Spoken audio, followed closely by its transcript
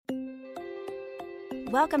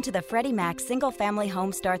Welcome to the Freddie Mac Single Family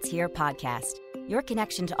Home Starts Here podcast, your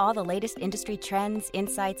connection to all the latest industry trends,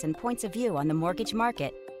 insights, and points of view on the mortgage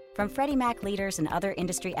market from Freddie Mac leaders and other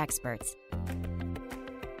industry experts.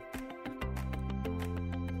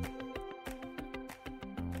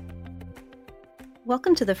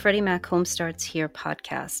 Welcome to the Freddie Mac Home Starts Here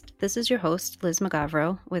podcast. This is your host, Liz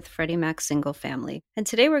McGavro with Freddie Mac Single Family. And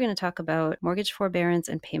today we're going to talk about mortgage forbearance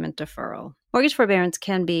and payment deferral. Mortgage forbearance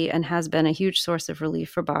can be and has been a huge source of relief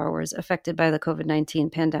for borrowers affected by the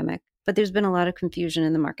COVID-19 pandemic. But there's been a lot of confusion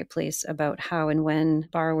in the marketplace about how and when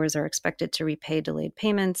borrowers are expected to repay delayed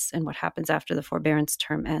payments and what happens after the forbearance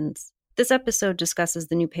term ends. This episode discusses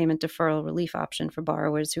the new payment deferral relief option for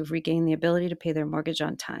borrowers who've regained the ability to pay their mortgage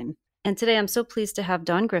on time. And today I'm so pleased to have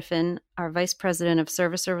Dawn Griffin, our Vice President of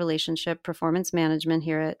Servicer Relationship Performance Management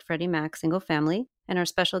here at Freddie Mac Single Family, and our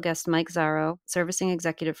special guest Mike Zaro, Servicing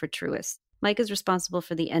Executive for Truist. Mike is responsible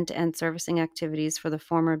for the end-to-end servicing activities for the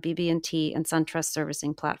former BB&T and SunTrust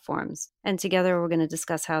servicing platforms. And together we're going to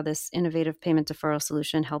discuss how this innovative payment deferral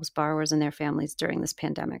solution helps borrowers and their families during this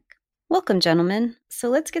pandemic. Welcome, gentlemen. So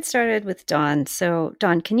let's get started with Dawn. So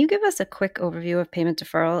Dawn, can you give us a quick overview of payment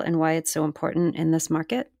deferral and why it's so important in this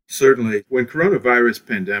market? Certainly. When coronavirus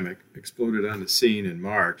pandemic exploded on the scene in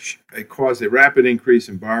March, it caused a rapid increase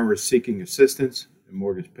in borrowers seeking assistance and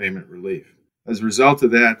mortgage payment relief. As a result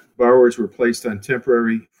of that, borrowers were placed on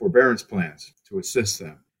temporary forbearance plans to assist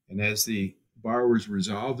them. And as the borrowers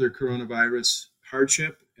resolve their coronavirus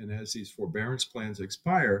hardship and as these forbearance plans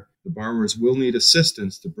expire, the borrowers will need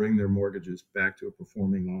assistance to bring their mortgages back to a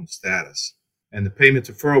performing loan status. And the payment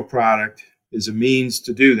deferral product is a means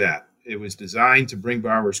to do that. It was designed to bring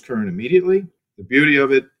borrowers current immediately. The beauty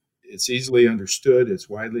of it, it's easily understood, it's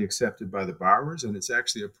widely accepted by the borrowers, and it's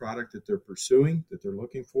actually a product that they're pursuing, that they're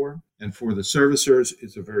looking for. And for the servicers,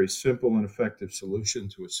 it's a very simple and effective solution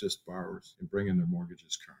to assist borrowers in bringing their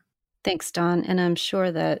mortgages current. Thanks, Dawn. And I'm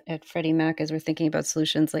sure that at Freddie Mac, as we're thinking about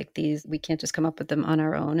solutions like these, we can't just come up with them on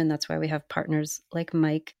our own. And that's why we have partners like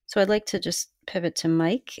Mike. So I'd like to just pivot to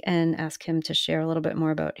Mike and ask him to share a little bit more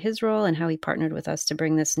about his role and how he partnered with us to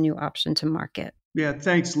bring this new option to market. Yeah,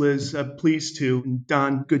 thanks, Liz. Pleased to. And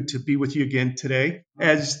Don, good to be with you again today.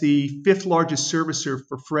 As the fifth largest servicer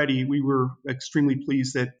for Freddie, we were extremely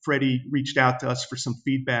pleased that Freddie reached out to us for some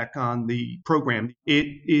feedback on the program. It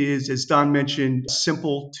is, as Don mentioned,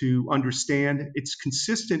 simple to understand. It's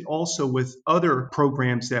consistent also with other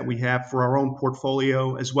programs that we have for our own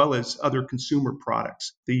portfolio, as well as other consumer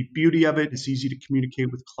products. The beauty of it is easy to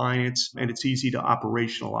communicate with clients and it's easy to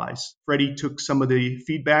operationalize. Freddie took some of the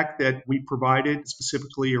feedback that we provided,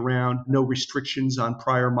 specifically around no restrictions on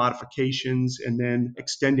prior modifications, and then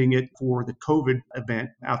extending it for the COVID event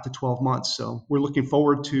out to 12 months. So we're looking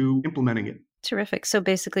forward to implementing it. Terrific. So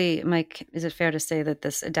basically, Mike, is it fair to say that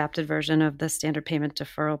this adapted version of the standard payment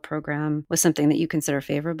deferral program was something that you consider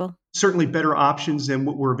favorable? Certainly better options than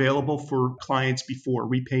what were available for clients before,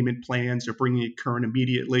 repayment plans or bringing it current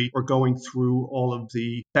immediately or going through all of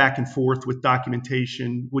the back and forth with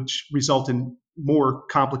documentation, which result in more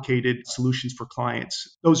complicated solutions for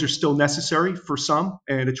clients. Those are still necessary for some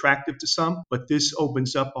and attractive to some, but this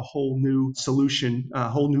opens up a whole new solution, a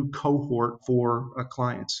whole new cohort for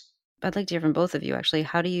clients. I'd like to hear from both of you, actually.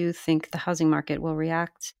 How do you think the housing market will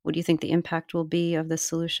react? What do you think the impact will be of this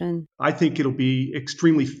solution? I think it'll be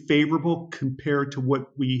extremely favorable compared to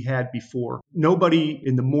what we had before. Nobody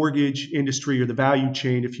in the mortgage industry or the value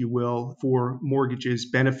chain, if you will, for mortgages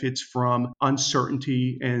benefits from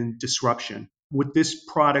uncertainty and disruption. What this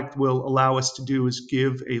product will allow us to do is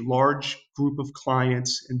give a large group of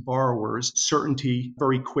clients and borrowers certainty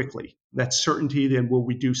very quickly. That certainty then will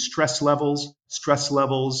reduce stress levels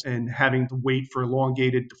and having to wait for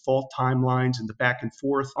elongated default timelines and the back and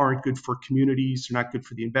forth aren't good for communities. They're not good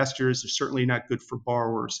for the investors. They're certainly not good for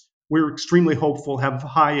borrowers. We're extremely hopeful, have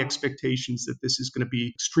high expectations that this is going to be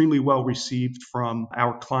extremely well received from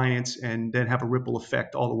our clients and then have a ripple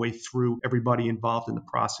effect all the way through everybody involved in the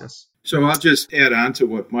process. So I'll just add on to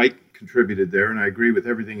what Mike contributed there, and I agree with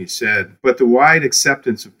everything he said. But the wide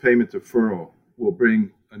acceptance of payment deferral will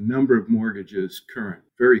bring a number of mortgages current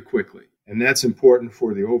very quickly. And that's important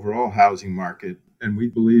for the overall housing market. And we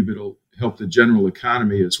believe it'll help the general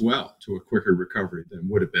economy as well to a quicker recovery than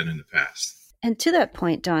would have been in the past. And to that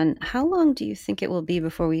point, Don, how long do you think it will be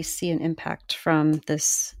before we see an impact from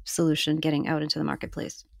this solution getting out into the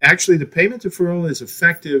marketplace? Actually, the payment deferral is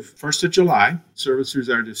effective 1st of July.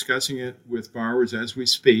 Servicers are discussing it with borrowers as we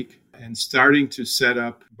speak and starting to set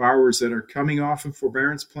up borrowers that are coming off of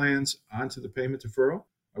forbearance plans onto the payment deferral.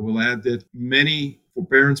 I will add that many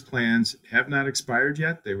forbearance plans have not expired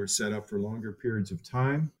yet. They were set up for longer periods of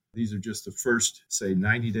time. These are just the first, say,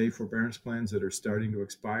 90-day forbearance plans that are starting to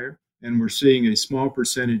expire. And we're seeing a small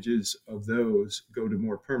percentages of those go to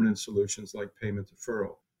more permanent solutions like payment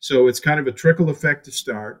deferral. So it's kind of a trickle effect to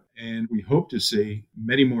start, and we hope to see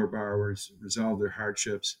many more borrowers resolve their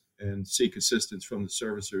hardships and seek assistance from the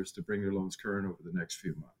servicers to bring their loans current over the next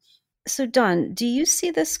few months. So, Don, do you see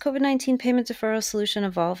this COVID-19 payment deferral solution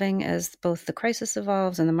evolving as both the crisis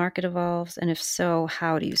evolves and the market evolves? And if so,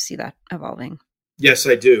 how do you see that evolving? Yes,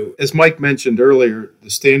 I do. As Mike mentioned earlier, the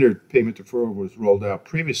standard payment deferral was rolled out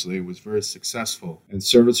previously. It was very successful, and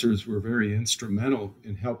servicers were very instrumental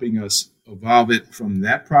in helping us evolve it from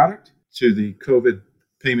that product to the COVID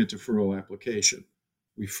payment deferral application.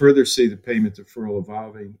 We further see the payment deferral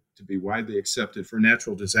evolving to be widely accepted for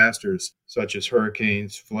natural disasters such as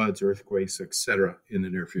hurricanes, floods, earthquakes, etc. in the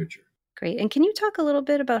near future. Great. And can you talk a little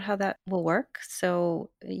bit about how that will work?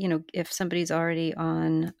 So, if somebody's already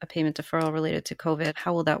on a payment deferral related to COVID,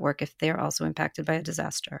 how will that work if they're also impacted by a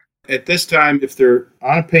disaster? At this time, if they're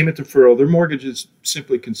on a payment deferral, their mortgage is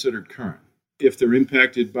simply considered current. If they're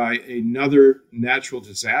impacted by another natural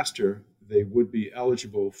disaster, they would be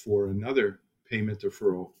eligible for another payment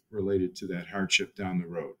deferral related to that hardship down the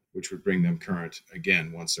road, which would bring them current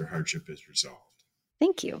again once their hardship is resolved.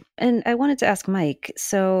 Thank you. And I wanted to ask Mike,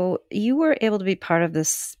 so you were able to be part of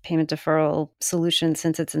this payment deferral solution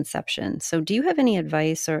since its inception. So do you have any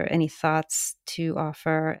advice or any thoughts to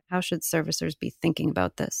offer? How should servicers be thinking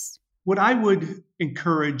about this? What I would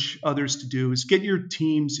encourage others to do is get your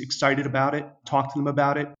teams excited about it, talk to them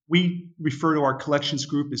about it. We refer to our collections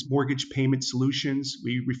group as Mortgage Payment Solutions.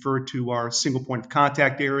 We refer to our single point of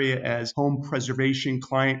contact area as Home Preservation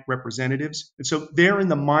Client Representatives. And so they're in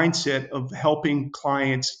the mindset of helping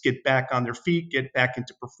clients get back on their feet, get back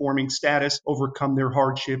into performing status, overcome their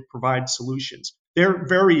hardship, provide solutions. They're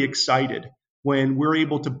very excited when we're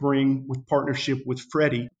able to bring, with partnership with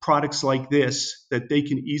Freddie, products like this that they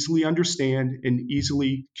can easily understand and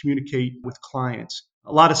easily communicate with clients.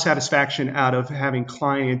 A lot of satisfaction out of having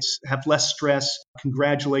clients have less stress,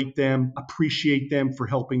 congratulate them, appreciate them for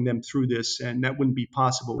helping them through this, and that wouldn't be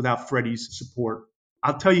possible without Freddie's support.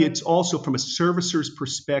 I'll tell you, it's also from a servicer's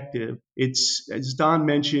perspective, it's, as Don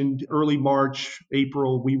mentioned, early March,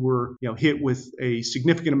 April, we were hit with a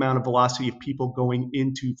significant amount of velocity of people going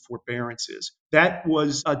into forbearances. That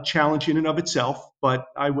was a challenge in and of itself, but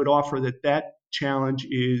I would offer that challenge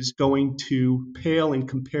is going to pale in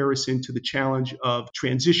comparison to the challenge of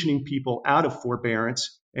transitioning people out of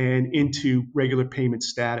forbearance and into regular payment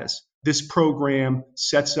status. This program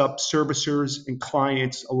sets up servicers and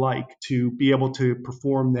clients alike to be able to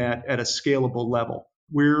perform that at a scalable level.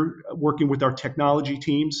 We're working with our technology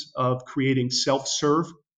teams of creating self-serve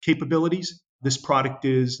capabilities. This product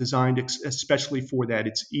is designed especially for that.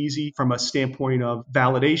 It's easy from a standpoint of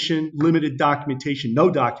validation, limited documentation,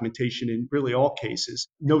 no documentation in really all cases.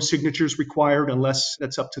 No signatures required unless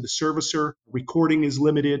that's up to the servicer. Recording is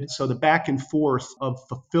limited. So the back and forth of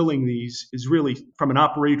fulfilling these is really, from an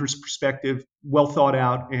operator's perspective, well thought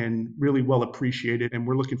out and really well appreciated. And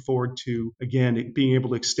we're looking forward to, again, being able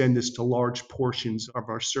to extend this to large portions of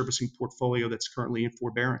our servicing portfolio that's currently in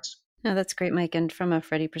forbearance. No, that's great, Mike. And from a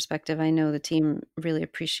Freddie perspective, I know the team really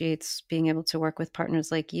appreciates being able to work with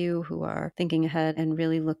partners like you who are thinking ahead and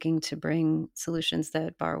really looking to bring solutions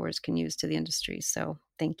that borrowers can use to the industry. So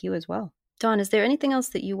thank you as well. Don, is there anything else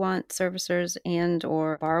that you want servicers and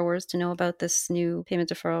or borrowers to know about this new payment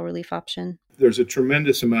deferral relief option? There's a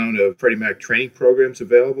tremendous amount of Freddie Mac training programs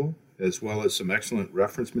available, as well as some excellent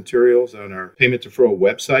reference materials on our payment deferral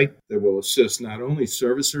website that will assist not only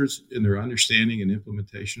servicers in their understanding and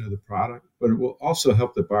implementation of the product, but it will also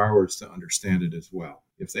help the borrowers to understand it as well.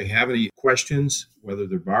 If they have any questions, whether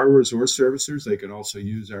they're borrowers or servicers, they can also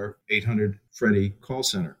use our 800 Freddie call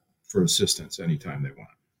center for assistance anytime they want.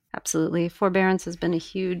 Absolutely. Forbearance has been a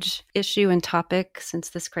huge issue and topic since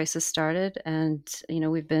this crisis started. And,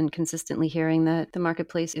 we've been consistently hearing that the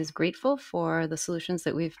marketplace is grateful for the solutions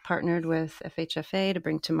that we've partnered with FHFA to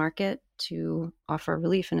bring to market to offer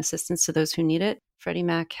relief and assistance to those who need it. Freddie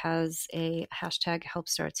Mac has a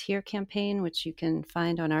 #HelpStartsHere campaign, which you can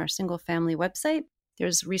find on our single family website.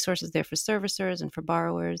 There's resources there for servicers and for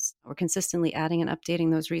borrowers. We're consistently adding and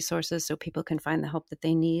updating those resources so people can find the help that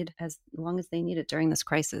they need as long as they need it during this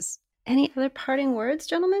crisis. Any other parting words,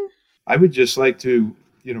 gentlemen? I would just like to,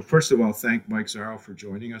 first of all, thank Mike Zarrow for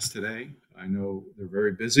joining us today. I know they're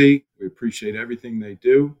very busy. We appreciate everything they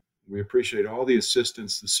do. We appreciate all the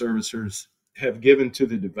assistance the servicers have given to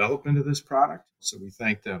the development of this product. So we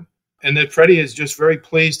thank them. And that Freddie is just very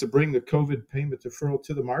pleased to bring the COVID payment deferral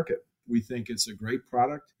to the market. We think it's a great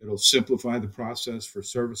product. It'll simplify the process for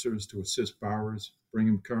servicers to assist borrowers, bring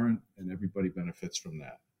them current, and everybody benefits from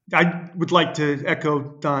that. I would like to echo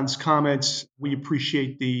Don's comments. We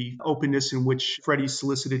appreciate the openness in which Freddie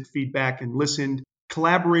solicited feedback and listened.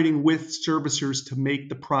 Collaborating with servicers to make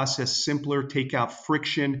the process simpler, take out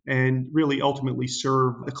friction, and really ultimately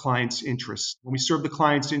serve the client's interests. When we serve the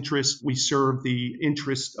client's interests, we serve the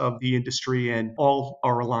interest of the industry, and all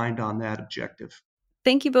are aligned on that objective.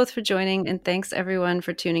 Thank you both for joining, and thanks everyone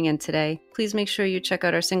for tuning in today. Please make sure you check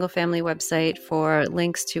out our Single Family website for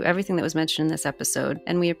links to everything that was mentioned in this episode.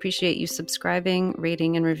 And we appreciate you subscribing,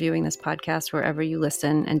 rating, and reviewing this podcast wherever you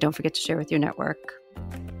listen. And don't forget to share with your network.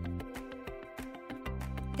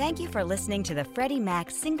 Thank you for listening to the Freddie Mac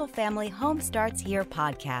Single Family Home Starts Here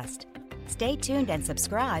podcast. Stay tuned and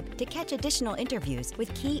subscribe to catch additional interviews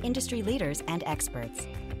with key industry leaders and experts.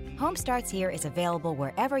 Home Starts Here is available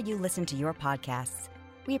wherever you listen to your podcasts.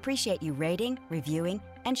 We appreciate you rating, reviewing,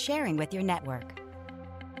 and sharing with your network.